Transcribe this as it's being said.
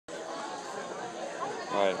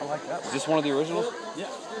All right. I like that one. Is this one of the originals? Yeah.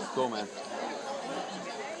 Cool, man.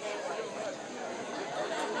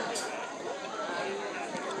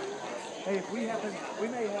 Hey, if we happen, we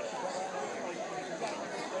may have to.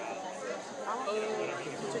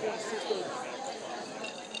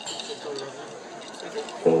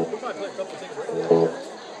 We'll probably play a couple of things right now.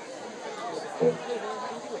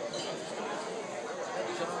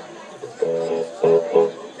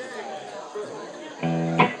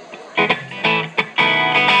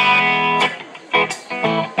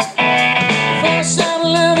 First time we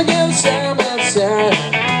live together side by side.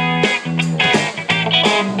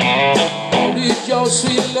 Oh, did your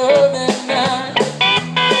sweet love that night.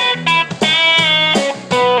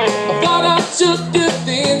 I thought I took the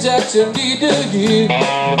things that you need to give.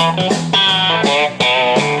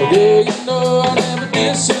 Girl, you know I never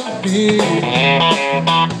disappear.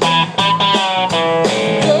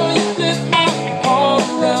 Girl, you flipped my arm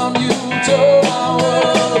around you, turned my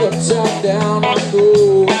world upside down. I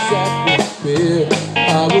know exactly where I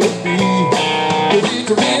would be, 'cause it's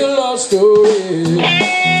a real love story.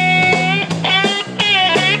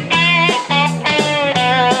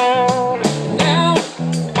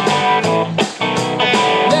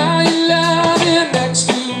 Now you're lying next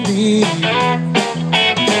to me.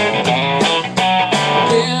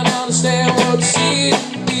 Can't understand what you see in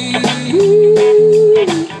me.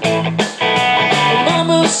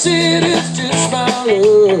 Mama said it's just my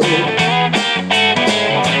love.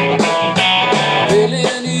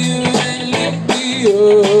 Feeling you and lift me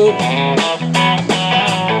up.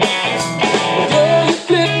 Girl, you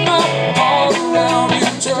flip my arm around, you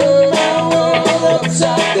turn my world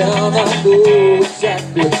upside down. I know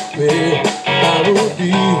exactly where I would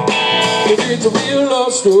be, 'cause it's a real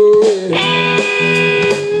love story.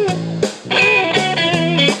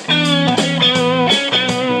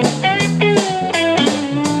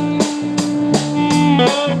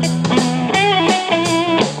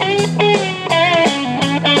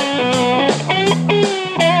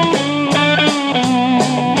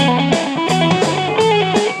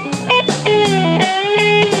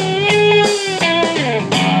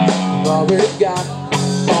 Already got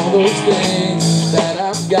all those things that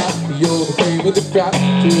I've got. You're the cream of the crop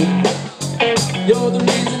too. You're the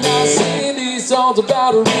reason I sing these songs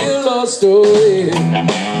about a real love story.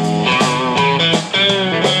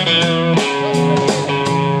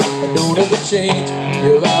 I don't ever change.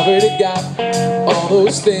 You've already got all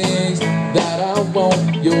those things that I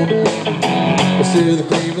want. You're still the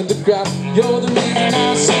cream of the crop. You're the reason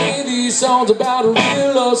I sing these songs about a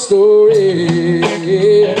real love story.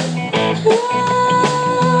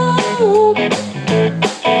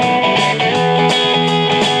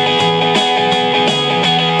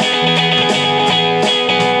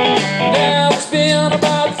 Now it's been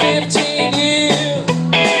about 15 years.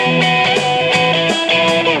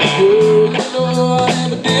 Girl, you know I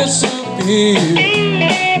never disappear.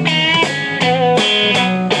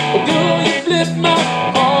 Girl, you flip my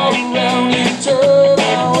arm around, you turn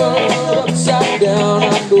my world upside down. I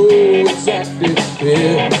know exactly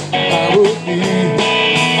where I would be,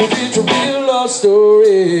 'cause it's a real love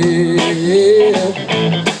story.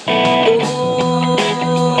 Oh,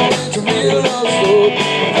 it's a real love story.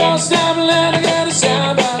 First time we land together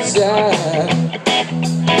side by side.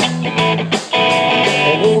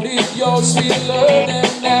 I wanted your sweet love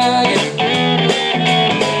that night.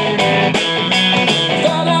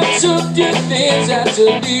 Thought I took the things that you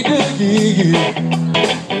need to give.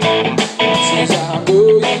 Since I know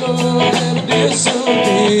your love never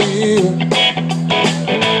disappear.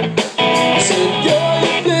 Said, girl,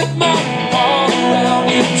 you flip my arm around,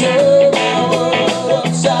 you turn my world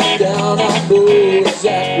upside down. I know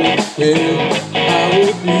exactly where I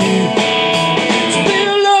would be. It's a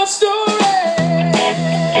real love story.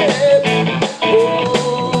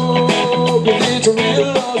 Oh, but it's a real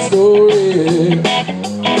love story.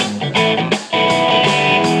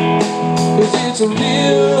 'Cause it's a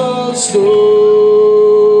real love story.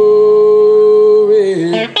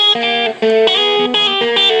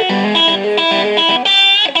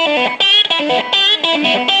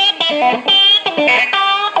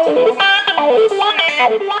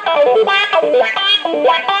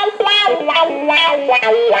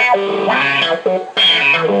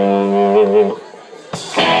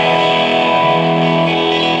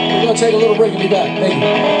 We're gonna take a little break and be back. Thank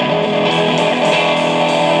you.